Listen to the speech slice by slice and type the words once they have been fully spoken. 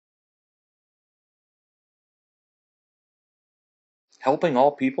Helping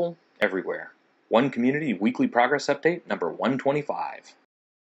all people, everywhere. One Community Weekly Progress Update number 125.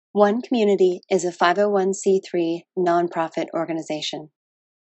 One Community is a 501c3 nonprofit organization.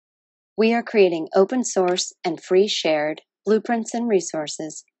 We are creating open source and free shared blueprints and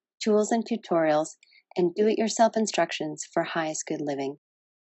resources, tools and tutorials, and do-it-yourself instructions for highest good living.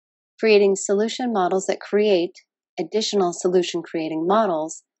 Creating solution models that create additional solution creating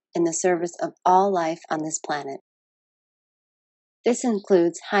models in the service of all life on this planet. This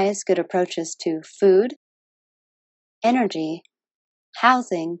includes highest good approaches to food, energy,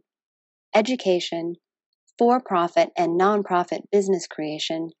 housing, education, for-profit and nonprofit business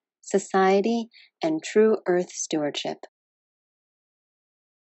creation, society, and true earth stewardship.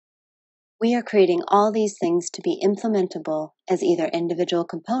 We are creating all these things to be implementable as either individual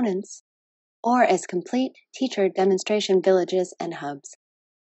components or as complete teacher demonstration villages and hubs.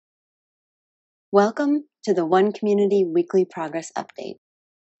 Welcome to the One Community Weekly Progress Update.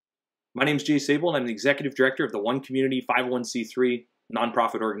 My name is Jay Sable, and I'm the Executive Director of the One Community 501c3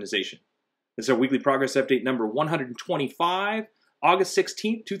 nonprofit organization. This is our Weekly Progress Update number 125, August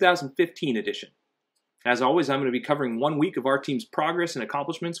 16th, 2015 edition. As always, I'm going to be covering 1 week of our team's progress and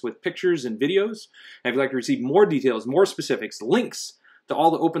accomplishments with pictures and videos. And if you'd like to receive more details, more specifics, links to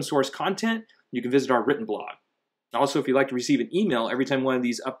all the open source content, you can visit our written blog. Also, if you'd like to receive an email every time one of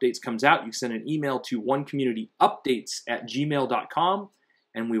these updates comes out, you can send an email to onecommunityupdates@gmail.com,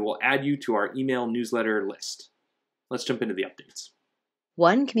 and we will add you to our email newsletter list. Let's jump into the updates.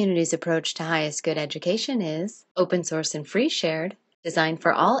 One Community's approach to highest good education is open source and free shared, designed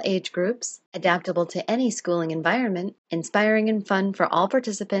for all age groups, adaptable to any schooling environment, inspiring and fun for all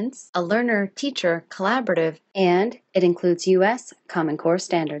participants, a learner-teacher collaborative, and it includes U.S. Common Core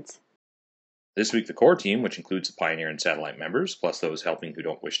standards. This week, the core team, which includes the Pioneer and Satellite members, plus those helping who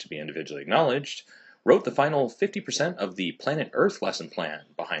don't wish to be individually acknowledged, wrote the final 50% of the Planet Earth lesson plan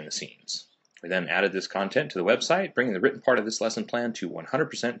behind the scenes. We then added this content to the website, bringing the written part of this lesson plan to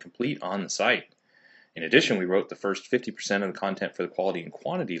 100% complete on the site. In addition, we wrote the first 50% of the content for the quality and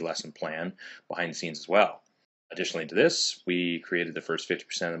quantity lesson plan behind the scenes as well. Additionally to this, we created the first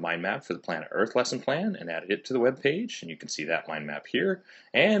 50% of the mind map for the Planet Earth lesson plan and added it to the web page, and you can see that mind map here.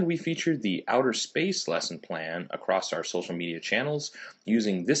 And we featured the outer space lesson plan across our social media channels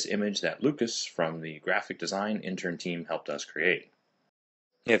using this image that Lucas from the graphic design intern team helped us create.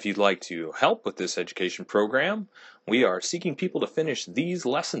 If you'd like to help with this education program, we are seeking people to finish these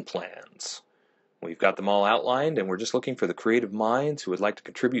lesson plans. We've got them all outlined, and we're just looking for the creative minds who would like to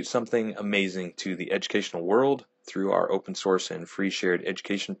contribute something amazing to the educational world through our open source and free shared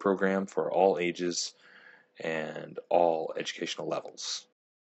education program for all ages and all educational levels.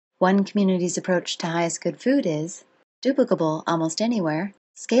 One Community's approach to highest good food is duplicable almost anywhere,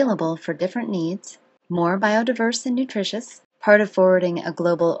 scalable for different needs, more biodiverse and nutritious, part of forwarding a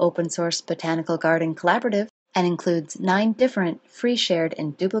global open source botanical garden collaborative, and includes 9 different free shared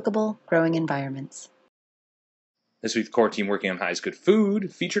and duplicable growing environments. This week, the core team working on highest good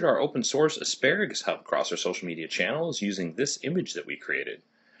food featured our open source asparagus hub across our social media channels using this image that we created.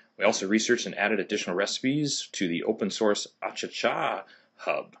 We also researched and added additional recipes to the open source achacha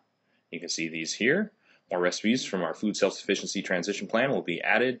hub. You can see these here. More recipes from our food self-sufficiency transition plan will be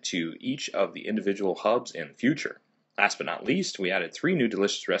added to each of the individual hubs in the future. Last but not least, we added 3 new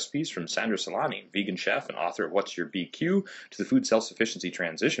delicious recipes from Sandra Solani, vegan chef and author of What's Your BQ, to the Food Self-Sufficiency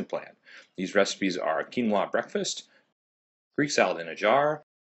Transition Plan. These recipes are quinoa breakfast, Greek salad in a jar,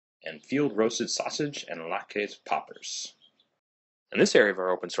 and field roasted sausage and latkes poppers. In this area of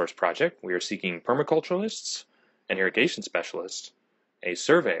our open source project, we are seeking permaculturalists, an irrigation specialist, a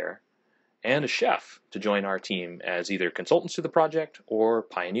surveyor, and a chef to join our team as either consultants to the project or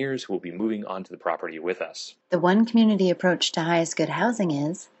pioneers who will be moving onto the property with us. The One Community approach to highest good housing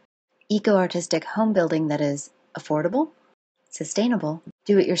is eco-artistic home building that is affordable, sustainable,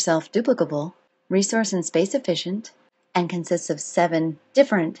 do-it-yourself duplicable, resource and space efficient, and consists of 7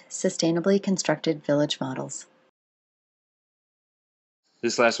 different sustainably constructed village models.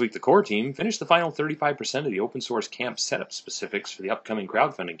 This last week, the core team finished the final 35% of the open source camp setup specifics for the upcoming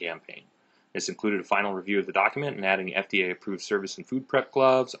crowdfunding campaign. This included a final review of the document and adding FDA-approved service and food prep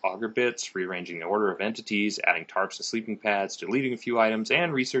gloves, auger bits, rearranging the order of entities, adding tarps and sleeping pads, deleting a few items,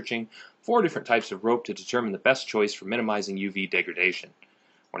 and researching 4 different types of rope to determine the best choice for minimizing UV degradation.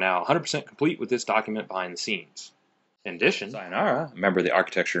 We're now 100% complete with this document behind the scenes. In addition, Sayonara, a member of the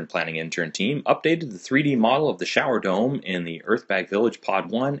architecture and planning intern team, updated the 3D model of the shower dome in the Earthbag Village Pod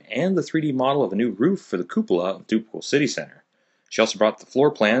 1 and the 3D model of a new roof for the cupola of DUPLICABLE City Center. She also brought the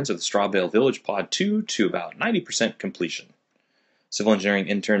floor plans of the Strawbale Village Pod 2 to about 90% completion. Civil engineering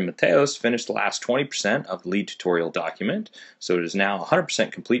intern Mateos finished the last 20% of the lead tutorial document, so it is now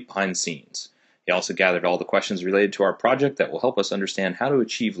 100% complete behind the scenes. He also gathered all the questions related to our project that will help us understand how to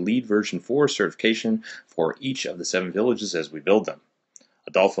achieve LEED version 4 certification for each of the 7 villages as we build them.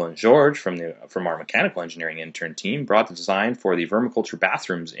 Adolfo and George from our mechanical engineering intern team brought the design for the vermiculture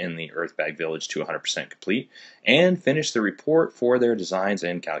bathrooms in the Earthbag Village to 100% complete and finished the report for their designs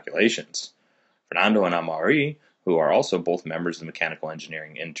and calculations. Fernando and Amaury, who are also both members of the mechanical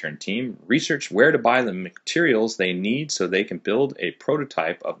engineering intern team, researched where to buy the materials they need so they can build a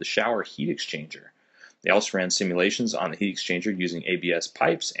prototype of the shower heat exchanger. They also ran simulations on the heat exchanger using ABS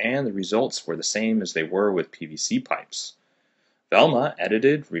pipes, and the results were the same as they were with PVC pipes. Velma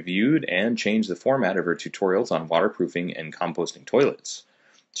edited, reviewed, and changed the format of her tutorials on waterproofing and composting toilets.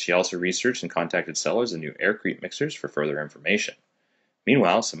 She also researched and contacted sellers of new aircrete mixers for further information.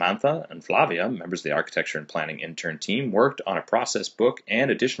 Meanwhile, Samantha and Flavia, members of the architecture and planning intern team, worked on a process book and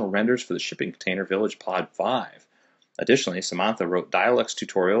additional renders for the shipping container village Pod 5. Additionally, Samantha wrote Dialects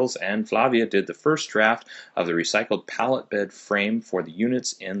tutorials, and Flavia did the first draft of the recycled pallet bed frame for the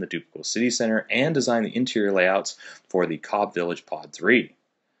units in the Duplicable City Center and designed the interior layouts for the Cobb Village Pod 3.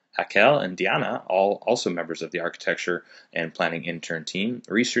 Hakel and Diana, also members of the architecture and planning intern team,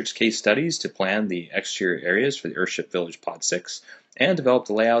 researched case studies to plan the exterior areas for the Earthship Village Pod 6 and developed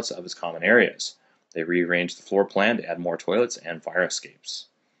the layouts of its common areas. They rearranged the floor plan to add more toilets and fire escapes.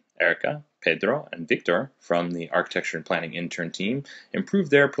 Erica, Pedro, and Victor from the architecture and planning intern team improved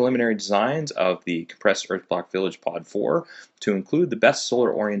their preliminary designs of the compressed earth block village Pod 4 to include the best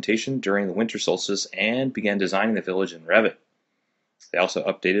solar orientation during the winter solstice and began designing the village in Revit. They also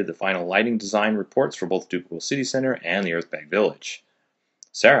updated the final lighting design reports for both Duplicable City Center and the Earthbag Village.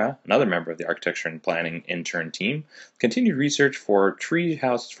 Sarah, another member of the architecture and planning intern team, continued research for the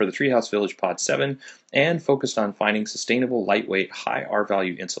Treehouse Village Pod 7 and focused on finding sustainable, lightweight, high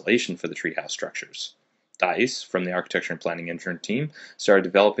R-value insulation for the treehouse structures. Dice, from the architecture and planning intern team, started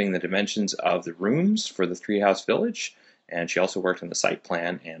developing the dimensions of the rooms for the Treehouse Village, and she also worked on the site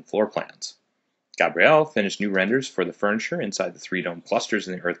plan and floor plans. Gabrielle finished new renders for the furniture inside the 3-dome clusters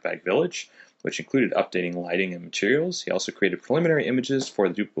in the Earthbag Village, which included updating lighting and materials. He also created preliminary images for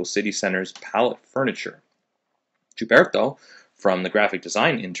the Duplicable City Center's pallet furniture. Gilberto, from the graphic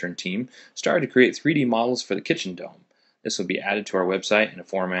design intern team, started to create 3D models for the kitchen dome. This will be added to our website in a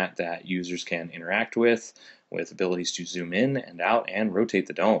format that users can interact with abilities to zoom in and out and rotate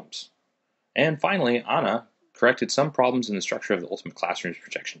the domes. And finally, Anna corrected some problems in the structure of the Ultimate Classroom's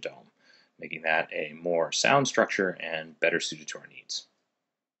projection dome, making that a more sound structure and better suited to our needs.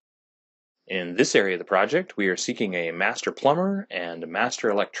 In this area of the project, we are seeking a master plumber and a master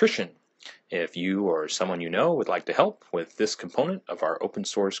electrician. If you or someone you know would like to help with this component of our open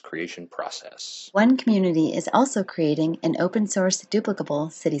source creation process. One Community is also creating an open source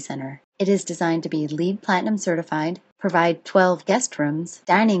duplicable city center. It is designed to be LEED Platinum certified, provide 12 guest rooms,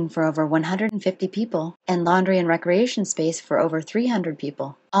 dining for over 150 people, and laundry and recreation space for over 300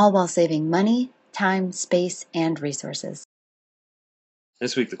 people, all while saving money, time, space, and resources.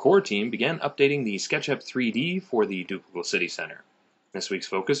 This week, the core team began updating the SketchUp 3D for the Duplicable City Center. This week's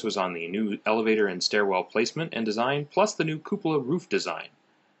focus was on the new elevator and stairwell placement and design, plus the new cupola roof design.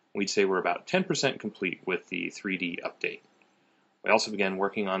 We'd say we're about 10% complete with the 3D update. We also began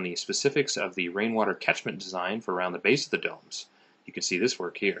working on the specifics of the rainwater catchment design for around the base of the domes. You can see this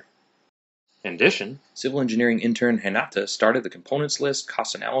work here. In addition, civil engineering intern Renata started the components list,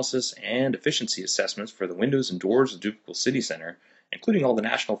 cost analysis, and efficiency assessments for the windows and doors of the Duplicable City Center, including all the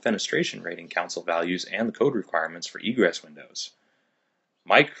National Fenestration Rating Council values and the code requirements for egress windows.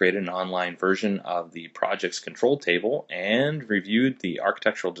 Mike created an online version of the project's control table and reviewed the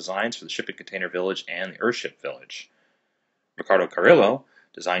architectural designs for the shipping container village and the Earthship Village. Ricardo Carrillo,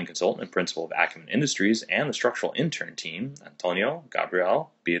 design consultant and principal of Acumen Industries, and the structural intern team, Antonio,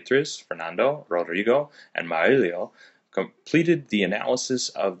 Gabriel, Beatriz, Fernando, Rodrigo, and Marilio, completed the analysis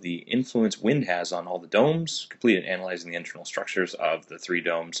of the influence wind has on all the domes, completed analyzing the internal structures of the 3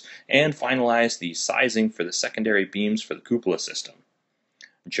 domes, and finalized the sizing for the secondary beams for the cupola system.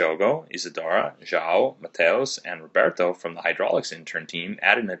 Jogo, Isadora, João, Mateos, and Roberto from the hydraulics intern team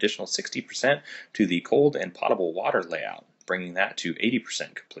added an additional 60% to the cold and potable water layout, bringing that to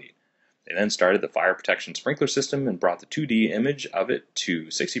 80% complete. They then started the fire protection sprinkler system and brought the 2D image of it to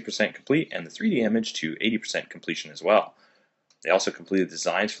 60% complete and the 3D image to 80% completion as well. They also completed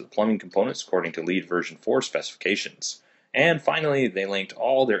designs for the plumbing components according to LEED version 4 specifications. And finally, they linked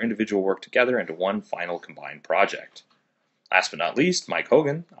all their individual work together into one final combined project. Last but not least, Mike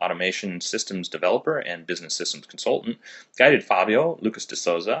Hogan, automation systems developer and business systems consultant, guided Fabio, Lucas de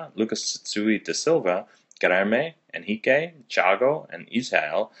Souza, Lucas Tsui de Silva, Guilherme, Henrique, Thiago, and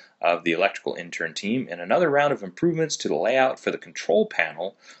Israel of the electrical intern team in another round of improvements to the layout for the control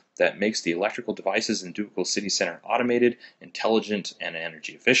panel that makes the electrical devices in DUPLICABLE City Center automated, intelligent, and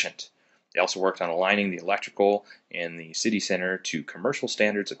energy efficient. They also worked on aligning the electrical in the city center to commercial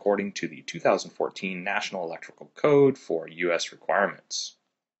standards according to the 2014 National Electrical Code for U.S. requirements.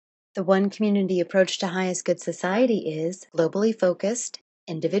 The One Community approach to highest good society is globally focused,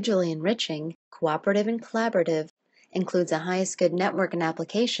 individually enriching, cooperative and collaborative, includes a highest good network and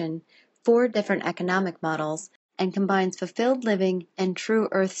application, 4 different economic models, and combines fulfilled living and true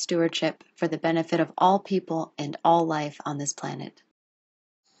earth stewardship for the benefit of all people and all life on this planet.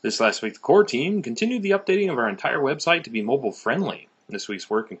 This last week, the core team continued the updating of our entire website to be mobile friendly. This week's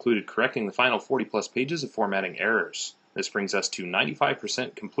work included correcting the final 40-plus pages of formatting errors. This brings us to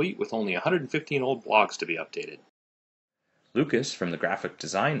 95% complete with only 115 old blogs to be updated. Lucas from the graphic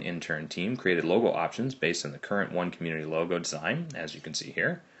design intern team created logo options based on the current One Community logo design, as you can see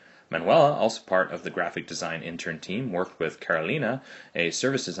here. Manuela, also part of the graphic design intern team, worked with Carolina, a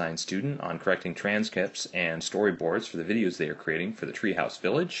service design student, on correcting transcripts and storyboards for the videos they are creating for the Treehouse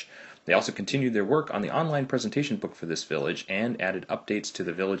Village. They also continued their work on the online presentation book for this village and added updates to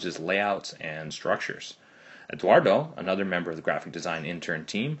the village's layouts and structures. Eduardo, another member of the graphic design intern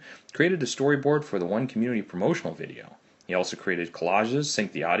team, created a storyboard for the One Community promotional video. He also created collages,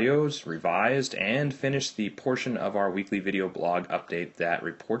 synced the audios, revised, and finished the portion of our weekly video blog update that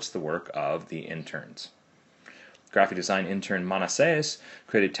reports the work of the interns. Graphic design intern Manassés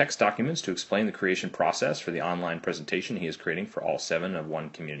created text documents to explain the creation process for the online presentation he is creating for all 7 of One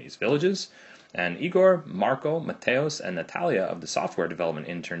Community's villages. And Igor, Marco, Mateos, and Natalia of the software development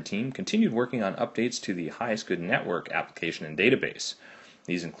intern team continued working on updates to the Highest Good Network application and database.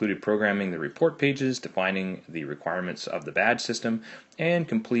 These included programming the report pages, defining the requirements of the badge system, and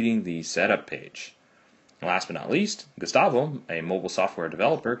completing the setup page. Last but not least, Gustavo, a mobile software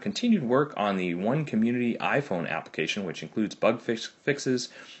developer, continued work on the One Community iPhone application, which includes bug fixes,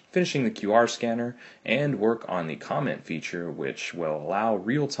 finishing the QR scanner, and work on the comment feature, which will allow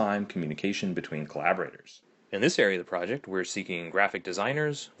real-time communication between collaborators. In this area of the project, we're seeking graphic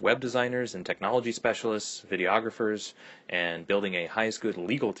designers, web designers, and technology specialists, videographers, and building a Highest Good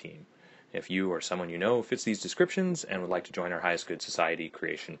legal team. If you or someone you know fits these descriptions and would like to join our Highest Good Society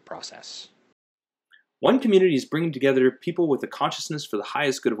creation process. One Community is bringing together people with a consciousness for the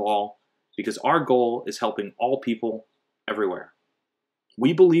highest good of all, because our goal is helping all people everywhere.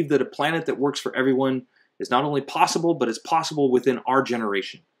 We believe that a planet that works for everyone is not only possible, but is possible within our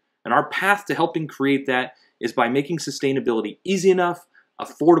generation. And our path to helping create that is by making sustainability easy enough,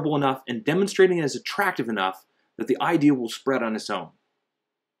 affordable enough, and demonstrating it as attractive enough that the idea will spread on its own.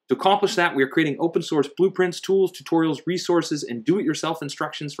 To accomplish that, we are creating open source blueprints, tools, tutorials, resources, and do-it-yourself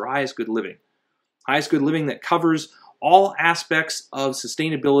instructions for highest good living. Highest good living that covers all aspects of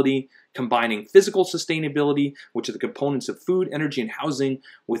sustainability, combining physical sustainability, which are the components of food, energy, and housing,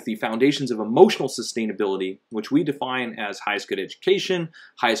 with the foundations of emotional sustainability, which we define as highest good education,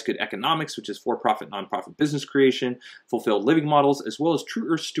 highest good economics, which is for-profit, non-profit business creation, fulfilled living models, as well as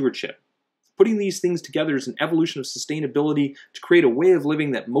true earth stewardship. Putting these things together is an evolution of sustainability to create a way of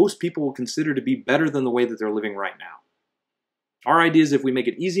living that most people will consider to be better than the way that they're living right now. Our idea is if we make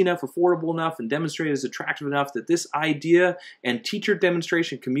it easy enough, affordable enough, and demonstrate it as attractive enough that this idea and teacher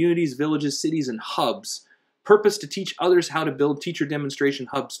demonstration communities, villages, cities, and hubs, purpose to teach others how to build teacher demonstration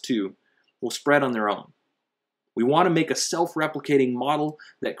hubs too, will spread on their own. We want to make a self-replicating model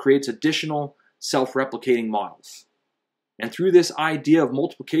that creates additional self-replicating models. And through this idea of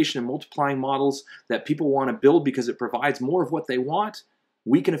multiplication and multiplying models that people want to build because it provides more of what they want,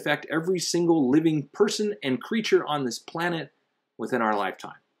 we can affect every single living person and creature on this planet within our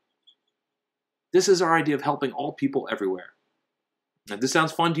lifetime. This is our idea of helping all people everywhere. If this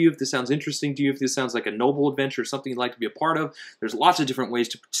sounds fun to you, if this sounds interesting to you, if this sounds like a noble adventure, something you'd like to be a part of, there's lots of different ways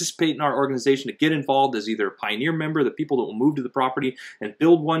to participate in our organization, to get involved as either a pioneer member, the people that will move to the property and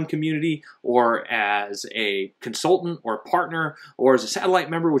build One Community, or as a consultant or a partner, or as a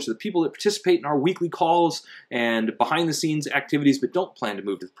satellite member, which are the people that participate in our weekly calls and behind the scenes activities but don't plan to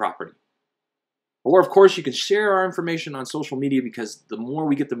move to the property. Or, of course, you can share our information on social media, because the more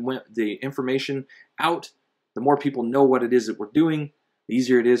we get the information out, the more people know what it is that we're doing, the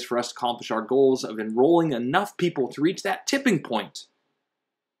easier it is for us to accomplish our goals of enrolling enough people to reach that tipping point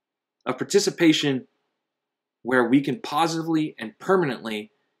of participation where we can positively and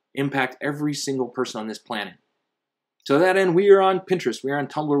permanently impact every single person on this planet. To that end, we are on Pinterest, we are on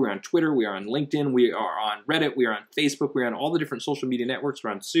Tumblr, we are on Twitter, we are on LinkedIn, we are on Reddit, we are on Facebook, we are on all the different social media networks,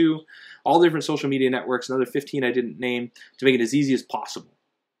 we're on Sue, all the different social media networks, another 15 I didn't name, to make it as easy as possible.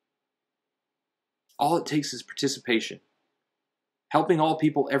 All it takes is participation. Helping all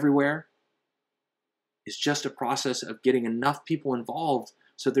people everywhere is just a process of getting enough people involved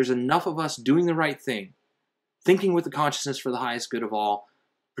so there's enough of us doing the right thing, thinking with the consciousness for the highest good of all,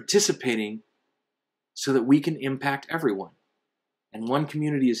 participating so that we can impact everyone. And one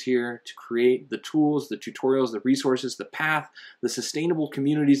community is here to create the tools, the tutorials, the resources, the path, the sustainable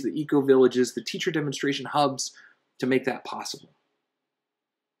communities, the eco-villages, the teacher demonstration hubs to make that possible.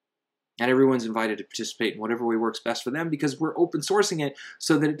 And everyone's invited to participate in whatever way works best for them because we're open sourcing it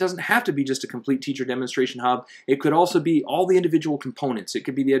so that it doesn't have to be just a complete teacher demonstration hub. It could also be all the individual components. It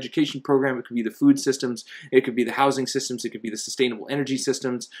could be the education program. It could be the food systems. It could be the housing systems. It could be the sustainable energy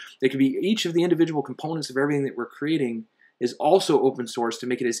systems. It could be each of the individual components of everything that we're creating is also open source to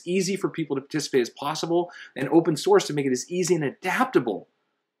make it as easy for people to participate as possible, and open source to make it as easy and adaptable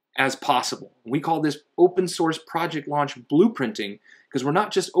as possible. We call this open source project launch blueprinting because we're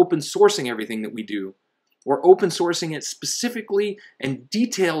not just open sourcing everything that we do. We're open sourcing it specifically and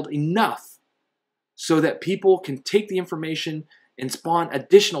detailed enough so that people can take the information and spawn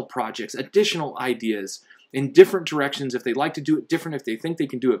additional projects, additional ideas in different directions if they like to do it different, if they think they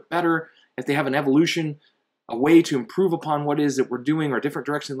can do it better, if they have an evolution, a way to improve upon what it is that we're doing or a different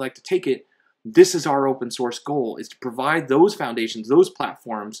direction they'd like to take it. This is our open source goal, is to provide those foundations, those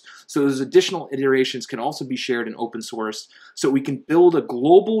platforms, so those additional iterations can also be shared and open sourced, so we can build a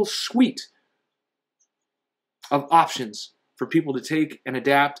global suite of options for people to take and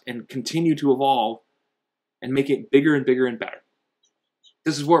adapt and continue to evolve and make it bigger and bigger and better.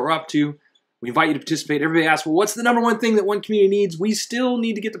 This is what we're up to. We invite you to participate. Everybody asks, well, what's the number one thing that one community needs? We still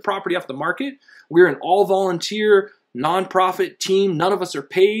need to get the property off the market. We're an all-volunteer, nonprofit team. None of us are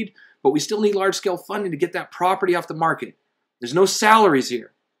paid, but we still need large-scale funding to get that property off the market. There's no salaries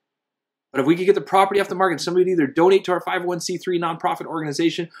here. But if we could get the property off the market, somebody would either donate to our 501c3 nonprofit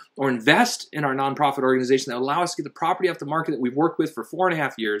organization or invest in our nonprofit organization that would allow us to get the property off the market that we've worked with for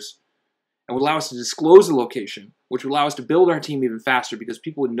 4.5 years and would allow us to disclose the location, which would allow us to build our team even faster because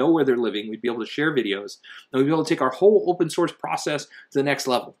people would know where they're living. We'd be able to share videos, and we'd be able to take our whole open source process to the next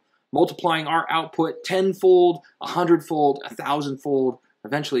level, multiplying our output 10-fold, 100-fold, 1,000-fold,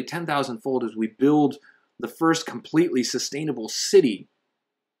 eventually 10,000-fold as we build the first completely sustainable city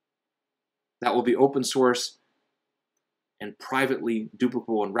that will be open source and privately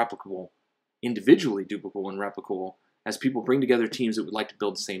duplicable and replicable, individually duplicable and replicable, as people bring together teams that would like to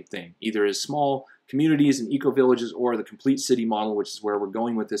build the same thing, either as small communities and eco-villages or the complete city model, which is where we're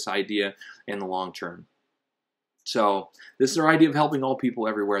going with this idea in the long term. So this is our idea of helping all people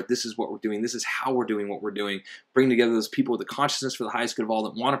everywhere. This is what we're doing. This is how we're doing what we're doing. Bring together those people with the consciousness for the highest good of all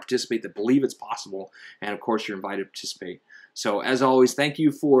that want to participate, that believe it's possible. And of course, you're invited to participate. So as always, thank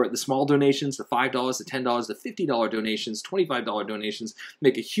you for the small donations, the $5, the $10, the $50 donations, $25 donations.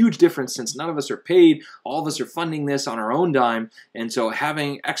 Make a huge difference since none of us are paid. All of us are funding this on our own dime. And so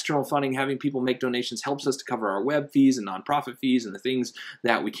having external funding, having people make donations helps us to cover our web fees and nonprofit fees and the things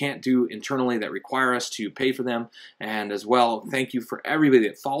that we can't do internally that require us to pay for them. And as well, thank you for everybody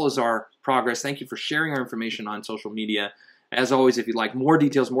that follows our progress. Thank you for sharing our information on social media. As always, if you'd like more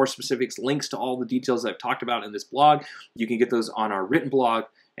details, more specifics, links to all the details I've talked about in this blog, you can get those on our written blog.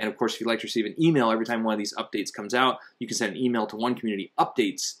 And of course, if you'd like to receive an email every time one of these updates comes out, you can send an email to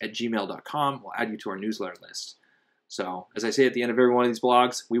onecommunityupdates@gmail.com. We'll add you to our newsletter list. So, as I say at the end of every one of these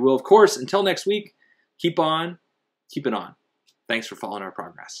blogs, we will, of course, until next week, keep on keeping on. Thanks for following our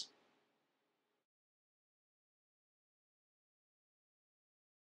progress.